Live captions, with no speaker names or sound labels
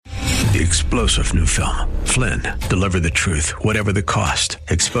The explosive new film, Flynn, Deliver the Truth, Whatever the Cost,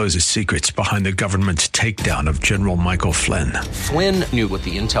 exposes secrets behind the government's takedown of General Michael Flynn. Flynn knew what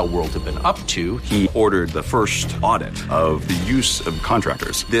the intel world had been up to. He ordered the first audit of the use of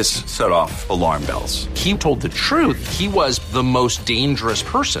contractors. This set off alarm bells. He told the truth. He was the most dangerous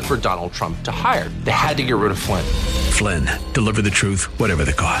person for Donald Trump to hire. They had to get rid of Flynn. Flynn, Deliver the Truth, Whatever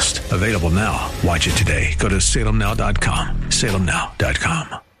the Cost. Available now. Watch it today. Go to salemnow.com.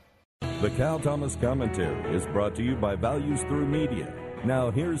 salemnow.com. The Cal Thomas Commentary is brought to you by Values Through Media. Now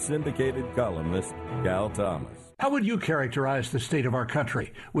here's syndicated columnist Cal Thomas. How would you characterize the state of our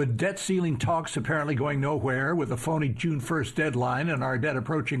country? With debt ceiling talks apparently going nowhere, with a phony June 1st deadline and our debt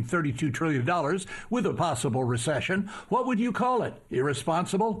approaching $32 trillion with a possible recession, what would you call it?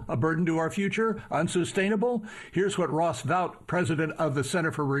 Irresponsible? A burden to our future? Unsustainable? Here's what Ross Vought, president of the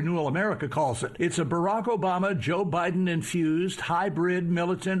Center for Renewal America, calls it. It's a Barack Obama, Joe Biden-infused, hybrid,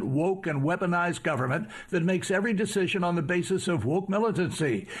 militant, woke, and weaponized government that makes every decision on the basis of woke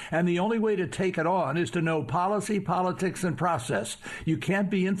militancy. And the only way to take it on is to know policy, politics, and process. You can't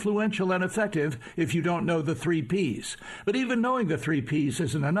be influential and effective if you don't know the 3 Ps. But even knowing the 3 Ps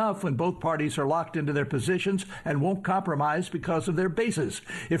isn't enough when both parties are locked into their positions and won't compromise because of their bases.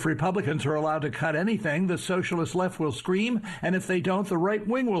 If Republicans are allowed to cut anything, the socialist left will scream, and if they don't, the right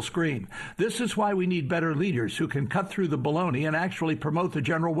wing will scream. This is why we need better leaders who can cut through the baloney and actually promote the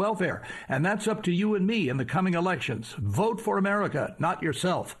general welfare. And that's up to you and me in the coming elections. Vote for America, not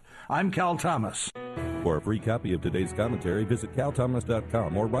yourself. I'm Cal Thomas. For a free copy of today's commentary, visit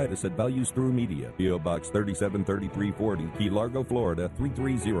calthomas.com or write us at Values Through Media, P.O. Box 373340, Key Largo, Florida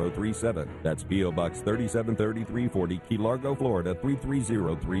 33037. That's P.O. Box 373340, Key Largo, Florida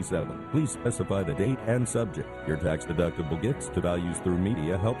 33037. Please specify the date and subject. Your tax-deductible gifts to Values Through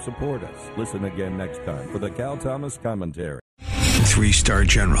Media help support us. Listen again next time for the Cal Thomas Commentary. 3-star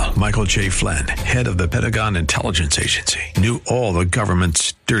General Michael J. Flynn, head of the Pentagon Intelligence Agency, knew all the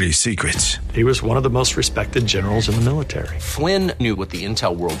government's dirty secrets. He was one of the most respected generals in the military. Flynn knew what the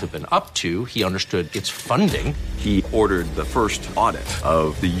intel world had been up to. He understood its funding. He ordered the first audit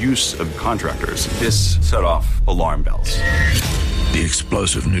of the use of contractors. This set off alarm bells. The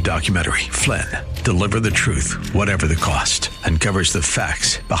explosive new documentary, Flynn, Deliver the Truth, Whatever the Cost, uncovers the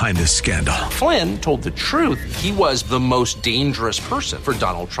facts behind this scandal. Flynn told the truth. He was the most dangerous person for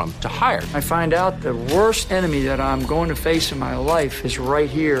Donald Trump to hire. I find out the worst enemy that I'm going to face in my life is right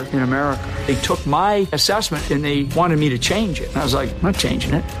here in America. They took my assessment and they wanted me to change it. And I was like, I'm not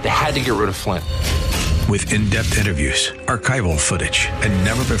changing it. They had to get rid of Flynn. With in-depth interviews, archival footage, and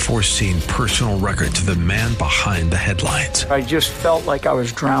never-before-seen personal records of the man behind the headlines. I just felt like I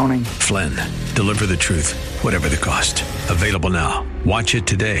was drowning. Flynn, Deliver the Truth, Whatever the Cost. Available now. Watch it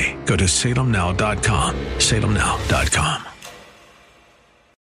today. Go to salemnow.com. salemnow.com.